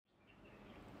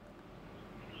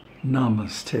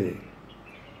Namaste.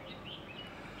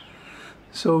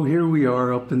 So here we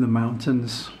are up in the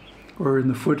mountains, or in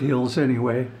the foothills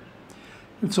anyway.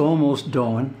 It's almost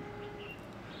dawn.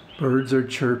 Birds are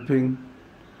chirping.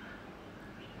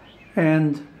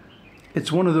 And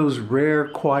it's one of those rare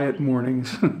quiet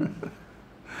mornings.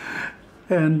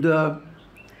 And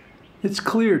it's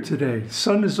clear today.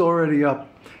 Sun is already up.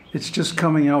 It's just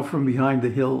coming out from behind the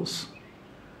hills.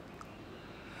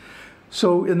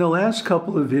 So in the last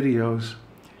couple of videos,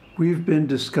 we've been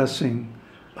discussing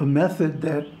a method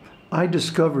that I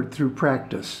discovered through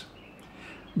practice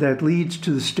that leads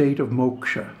to the state of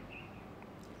moksha.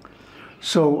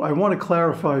 So I want to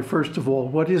clarify, first of all,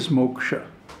 what is moksha?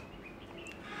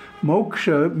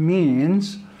 Moksha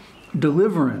means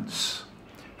deliverance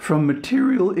from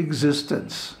material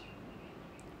existence.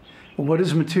 What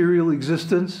is material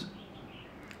existence?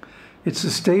 It's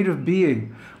a state of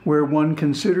being where one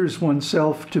considers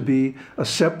oneself to be a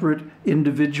separate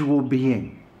individual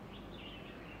being.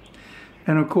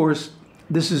 And of course,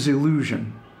 this is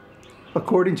illusion,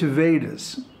 according to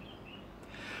Vedas.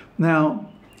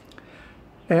 Now,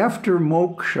 after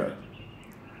moksha,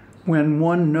 when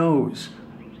one knows,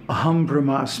 aham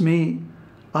brahmasmi,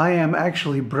 I am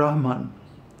actually Brahman,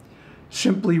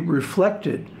 simply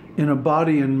reflected in a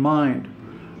body and mind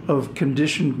of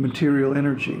conditioned material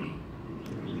energy.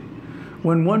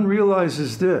 When one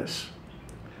realizes this,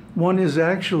 one is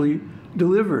actually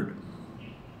delivered,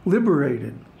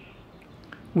 liberated,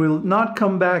 will not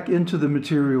come back into the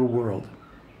material world.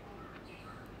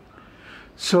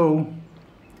 So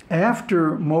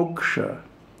after moksha,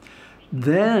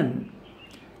 then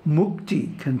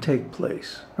mukti can take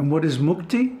place. And what is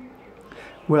mukti?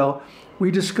 Well, we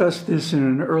discussed this in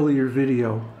an earlier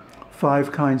video,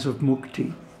 5 kinds of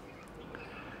mukti.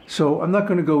 So I'm not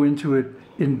going to go into it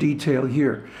in detail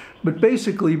here. But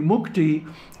basically,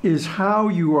 mukti is how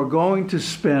you are going to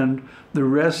spend the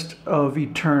rest of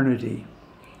eternity,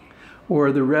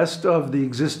 or the rest of the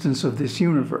existence of this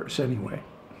universe anyway.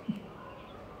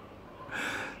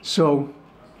 So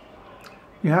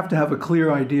you have to have a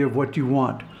clear idea of what you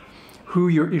want, who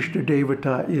your Ishta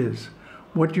Devata is,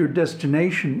 what your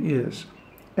destination is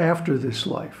after this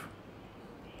life.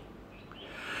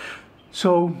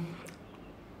 So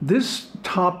this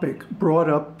topic brought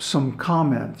up some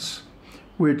comments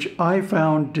which I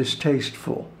found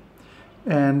distasteful,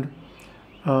 and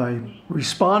I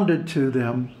responded to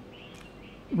them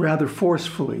rather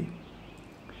forcefully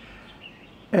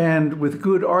and with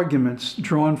good arguments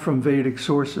drawn from Vedic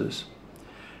sources.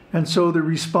 And so the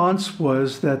response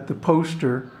was that the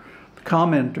poster, the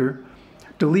commenter,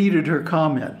 deleted her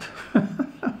comment.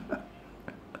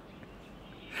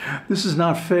 This is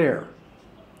not fair.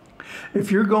 If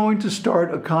you're going to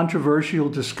start a controversial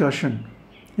discussion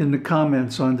in the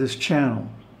comments on this channel,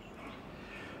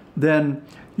 then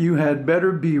you had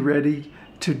better be ready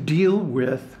to deal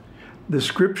with the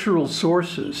scriptural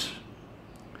sources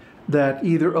that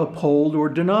either uphold or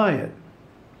deny it.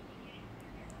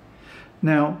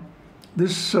 Now,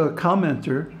 this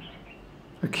commenter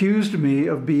accused me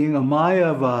of being a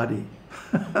Mayavadi.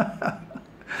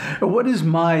 What is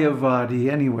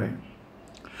Mayavadi anyway?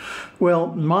 Well,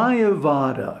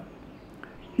 Māyāvāda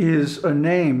is a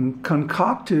name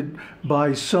concocted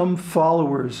by some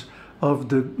followers of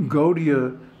the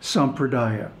Gaudiya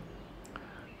Sampradaya.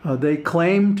 They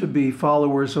claim to be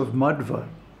followers of Madhva.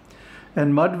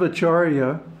 And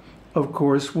Madhvacharya, of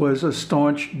course, was a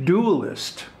staunch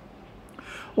dualist.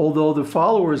 Although the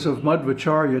followers of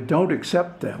Madhvacharya don't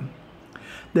accept them,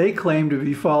 they claim to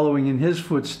be following in his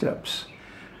footsteps,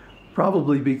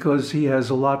 probably because he has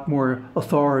a lot more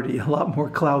authority, a lot more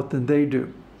clout than they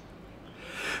do.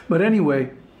 But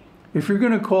anyway, if you're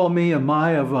going to call me a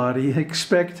Mayavadi,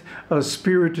 expect a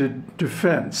spirited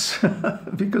defense,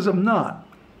 because I'm not.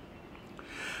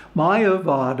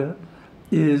 Māyāvāda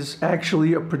is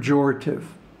actually a pejorative.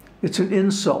 It's an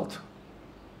insult.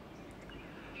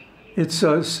 It's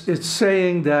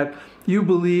saying that you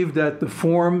believe that the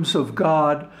forms of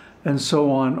God and so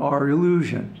on are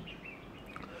illusion.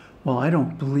 Well, I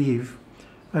don't believe.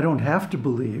 I don't have to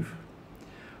believe.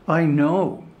 I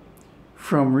know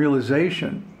from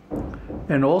realization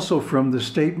and also from the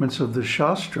statements of the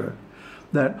Shastra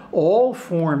that all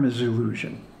form is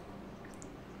illusion.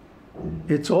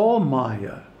 It's all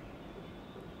Maya.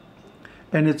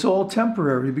 And it's all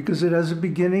temporary because it has a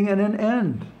beginning and an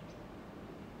end.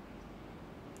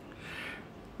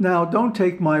 Now, don't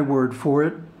take my word for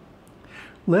it.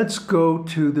 Let's go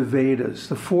to the Vedas,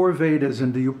 the 4 Vedas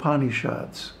and the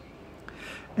Upanishads,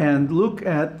 and look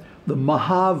at the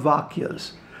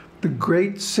Mahā-vākyas, the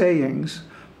great sayings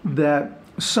that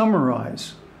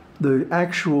summarize the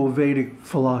actual Vedic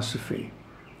philosophy.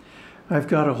 I've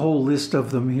got a whole list of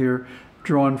them here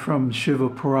drawn from Shiva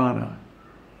Purana.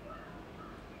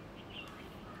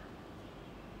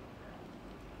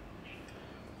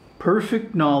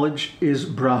 Perfect knowledge is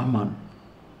Brahman.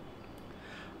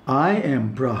 I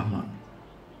am Brahman.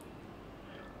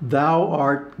 Thou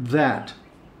art that.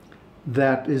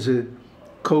 That is a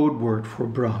code word for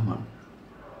Brahman.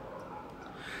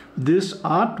 This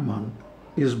Ātman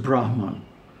is Brahman.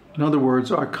 In other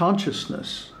words, our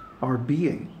consciousness, our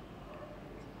being.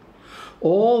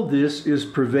 All this is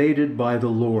pervaded by the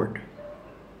Lord.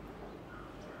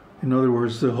 In other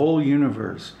words, the whole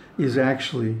universe is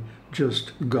actually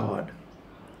just God.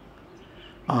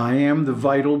 I am the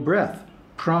vital breath,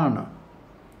 prana.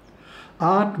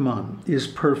 Ātman is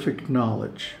perfect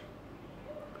knowledge.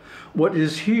 What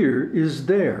is here is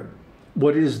there.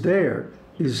 What is there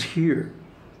is here.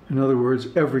 In other words,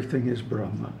 everything is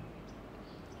Brahman.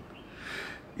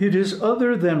 It is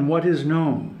other than what is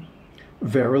known.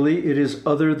 Verily, it is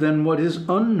other than what is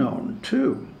unknown,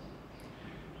 too.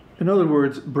 In other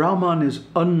words, Brahman is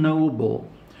unknowable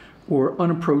or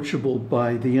unapproachable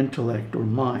by the intellect or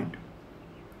mind.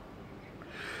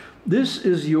 This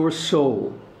is your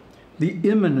soul, the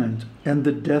immanent and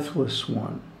the deathless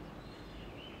one.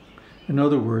 In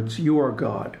other words, you are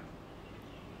God.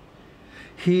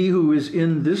 He who is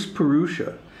in this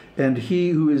Purusha and he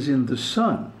who is in the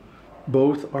sun,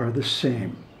 both are the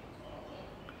same.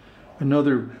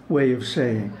 Another way of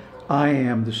saying, I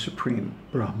am the supreme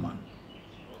Brahman.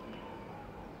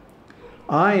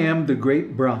 I am the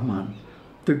great Brahman,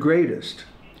 the greatest,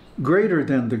 greater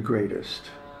than the greatest.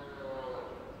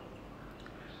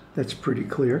 That's pretty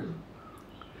clear.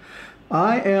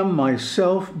 I am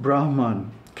myself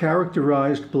Brahman,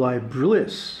 characterized by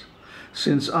bliss,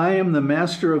 since I am the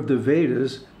master of the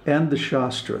Vedas and the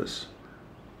Shastras.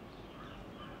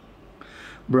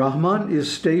 Brahman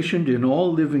is stationed in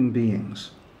all living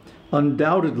beings.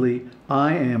 Undoubtedly,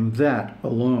 I am that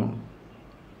alone.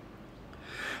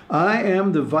 I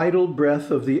am the vital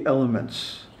breath of the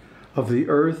elements, of the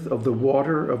earth, of the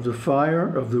water, of the fire,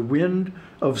 of the wind,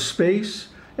 of space,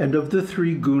 and of the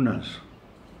three gunas: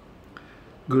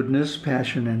 goodness,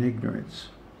 passion, and ignorance.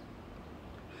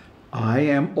 I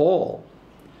am all.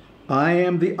 I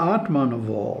am the Ātman of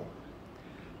all.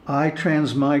 I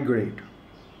transmigrate.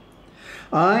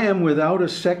 I am without a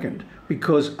second,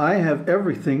 because I have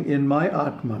everything in my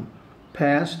Ātman,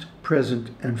 past, present,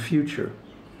 and future.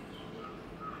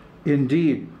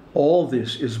 Indeed, all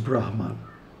this is Brahman.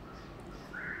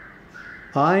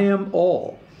 I am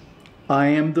all. I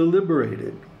am the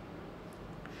liberated.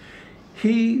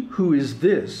 He who is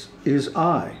this is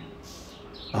I.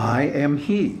 I am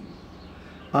he.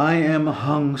 I am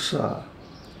Hamsa.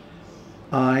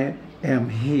 I am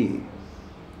he.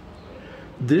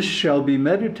 This shall be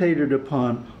meditated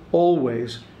upon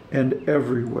always and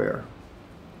everywhere.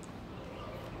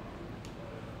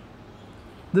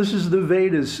 This is the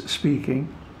Vedas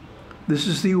speaking. This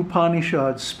is the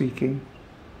Upanishads speaking.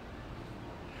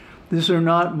 These are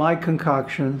not my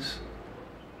concoctions.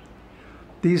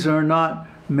 These are not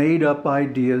made-up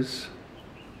ideas.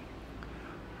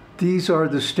 These are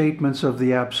the statements of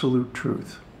the absolute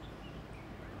truth.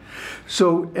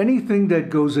 So anything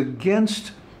that goes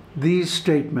against these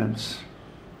statements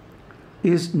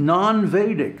is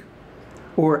non-Vedic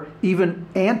or even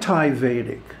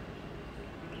anti-Vedic.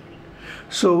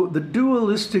 So the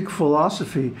dualistic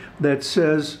philosophy that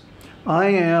says, I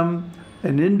am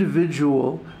an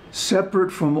individual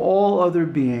separate from all other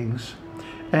beings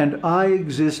and I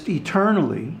exist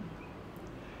eternally,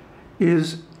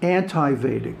 is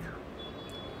anti-Vedic.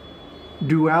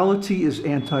 Duality is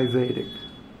anti-Vedic.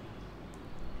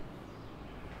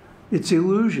 It's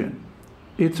illusion.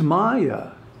 It's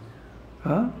Maya.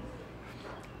 Huh?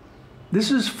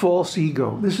 This is false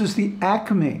ego. This is the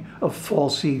acme of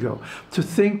false ego. To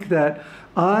think that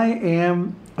I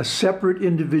am a separate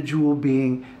individual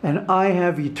being and I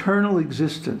have eternal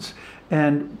existence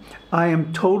and I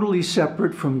am totally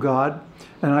separate from God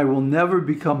and I will never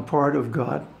become part of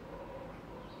God.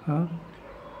 Huh?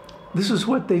 This is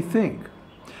what they think.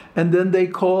 And then they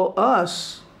call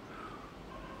us,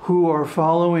 who are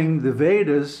following the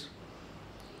Vedas,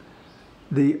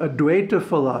 the Advaita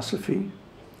philosophy,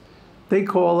 they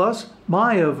call us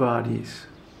Mayavadis,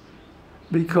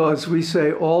 because we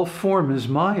say all form is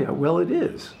Maya. Well, it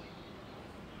is.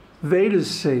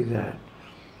 Vedas say that.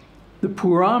 The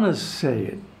Puranas say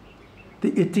it.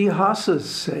 The Itihasas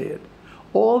say it.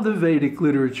 All the Vedic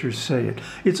literatures say it.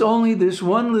 It's only this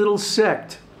one little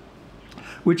sect,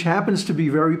 which happens to be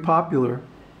very popular,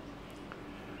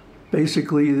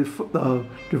 basically the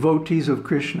devotees of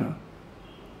Krishna,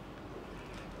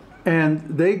 And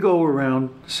they go around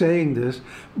saying this.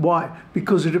 Why?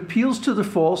 Because it appeals to the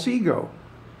false ego.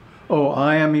 Oh,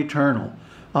 I am eternal.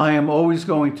 I am always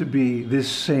going to be this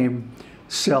same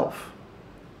self.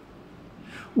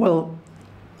 Well,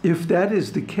 if that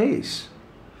is the case,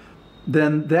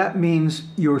 then that means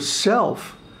your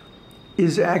self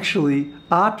is actually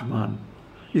Ātman,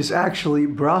 is actually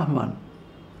Brahman.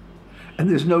 And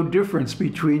there's no difference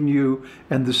between you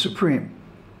and the Supreme.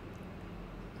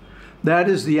 That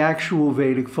is the actual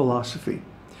Vedic philosophy.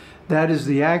 That is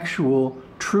the actual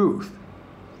truth.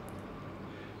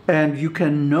 And you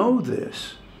can know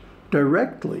this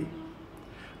directly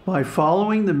by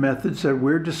following the methods that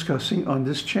we're discussing on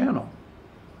this channel.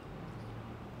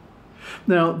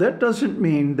 Now, that doesn't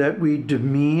mean that we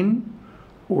demean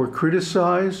or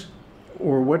criticize,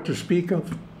 or what to speak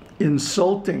of,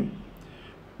 insulting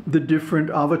the different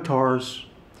avatars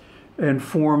and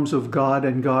forms of God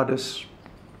and goddess.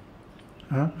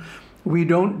 We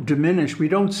don't diminish, we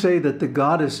don't say that the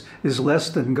goddess is less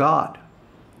than God.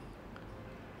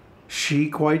 She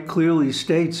quite clearly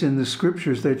states in the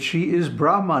scriptures that she is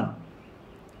Brahman,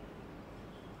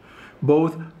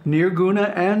 both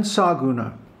nirguna and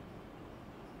saguna.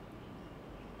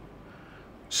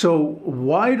 So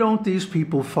why don't these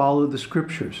people follow the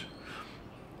scriptures,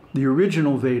 the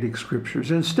original Vedic scriptures?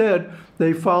 Instead,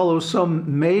 they follow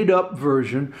some made-up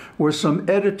version or some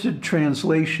edited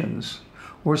translations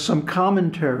or some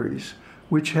commentaries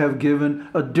which have given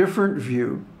a different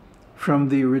view from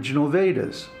the original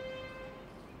Vedas.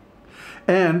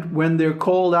 And when they're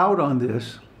called out on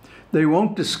this, they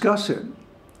won't discuss it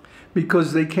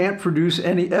because they can't produce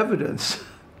any evidence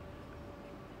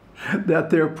that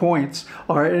their points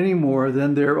are any more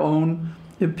than their own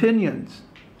opinions.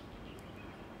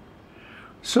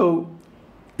 So,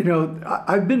 you know,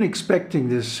 I've been expecting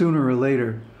this sooner or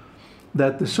later,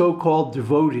 that the so-called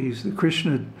devotees, the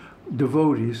Krishna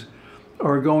devotees,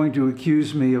 are going to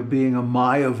accuse me of being a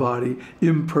Mayavadi,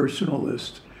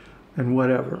 impersonalist, and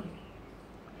whatever.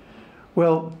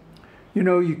 Well, you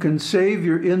know, you can save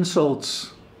your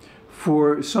insults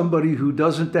for somebody who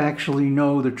doesn't actually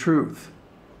know the truth,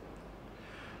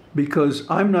 because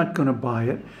I'm not going to buy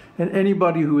it, and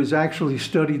anybody who has actually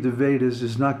studied the Vedas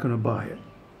is not going to buy it.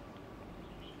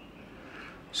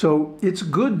 So it's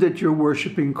good that you're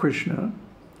worshiping Krishna.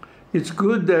 It's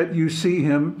good that you see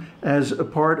him as a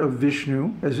part of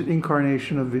Vishnu, as an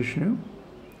incarnation of Vishnu.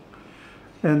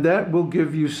 And that will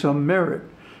give you some merit.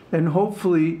 And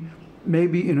hopefully,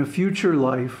 maybe in a future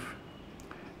life,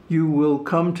 you will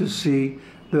come to see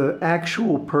the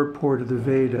actual purport of the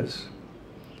Vedas.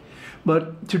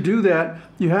 But to do that,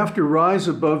 you have to rise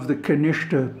above the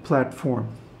Kanishta platform.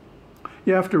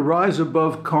 You have to rise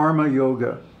above karma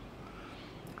yoga.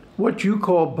 What you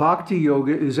call bhakti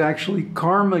yoga is actually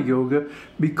karma yoga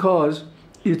because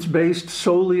it's based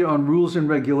solely on rules and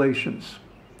regulations.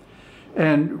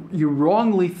 And you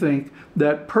wrongly think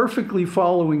that perfectly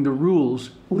following the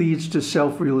rules leads to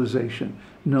self-realization.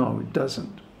 No, it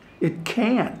doesn't. It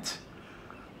can't,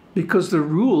 because the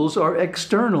rules are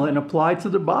external and apply to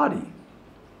the body.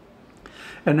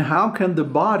 And how can the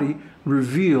body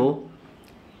reveal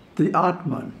the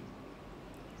Ātman?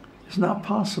 It's not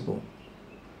possible.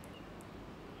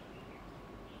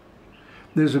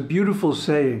 There's a beautiful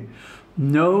saying,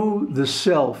 know the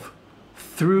self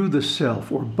through the self,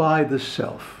 or by the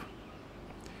self.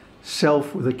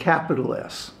 Self with a capital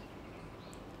S.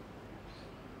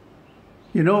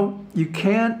 You know, you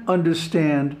can't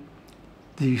understand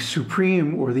the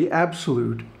Supreme or the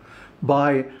Absolute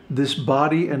by this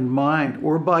body and mind,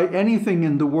 or by anything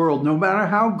in the world, no matter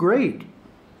how great,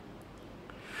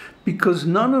 because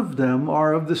none of them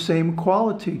are of the same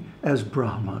quality as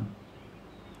Brahman.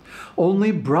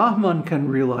 Only Brahman can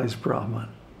realize Brahman.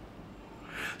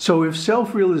 So if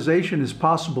self-realization is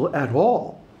possible at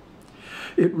all,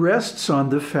 it rests on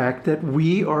the fact that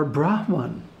we are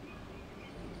Brahman.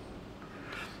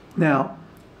 Now,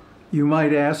 you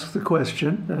might ask the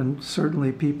question, and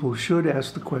certainly people should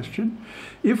ask the question,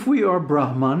 if we are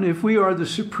Brahman, if we are the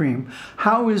Supreme,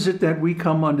 how is it that we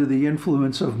come under the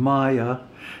influence of Maya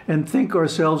and think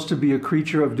ourselves to be a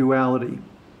creature of duality?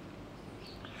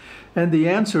 And the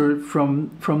answer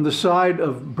from the side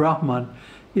of Brahman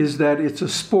is that it's a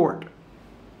sport.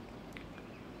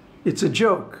 It's a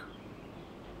joke.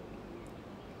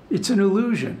 It's an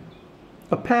illusion,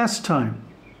 a pastime.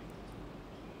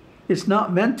 It's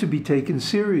not meant to be taken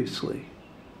seriously.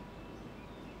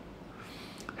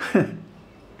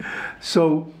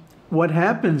 So what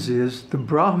happens is the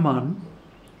Brahman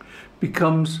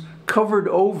becomes covered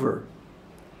over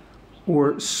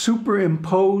or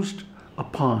superimposed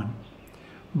upon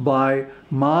by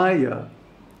Maya,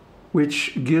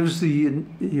 which gives the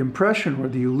impression or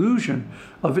the illusion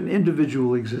of an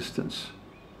individual existence.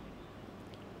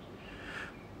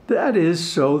 That is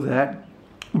so that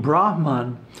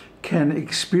Brahman can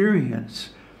experience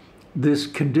this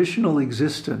conditional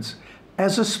existence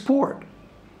as a sport,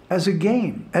 as a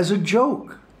game, as a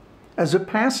joke, as a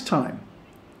pastime.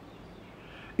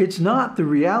 It's not the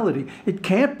reality. It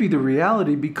can't be the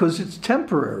reality because it's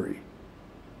temporary.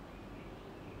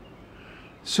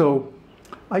 So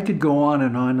I could go on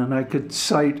and I could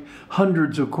cite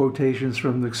hundreds of quotations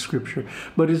from the scripture,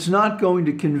 but it's not going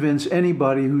to convince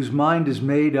anybody whose mind is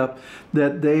made up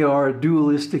that they are a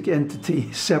dualistic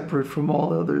entity separate from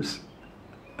all others.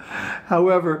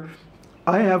 However,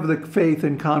 I have the faith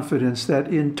and confidence that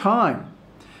in time,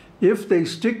 if they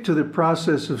stick to the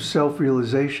process of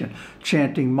self-realization,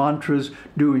 chanting mantras,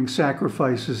 doing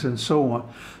sacrifices, and so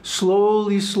on,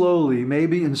 slowly, slowly,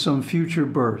 maybe in some future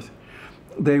birth,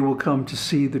 they will come to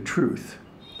see the truth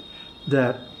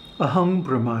that aham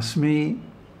brahmasmi,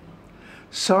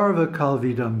 sarva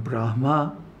kalvidam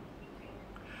brahma,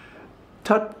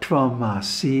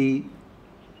 tattvamasi.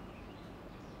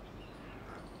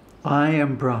 I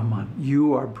am Brahman,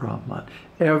 you are Brahman,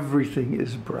 everything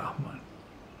is Brahman.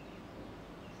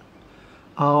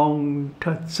 Aum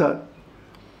Tat Sat,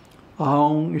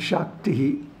 Aum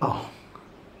Shakti, Aum.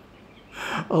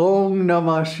 Om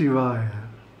Namah Shivaya.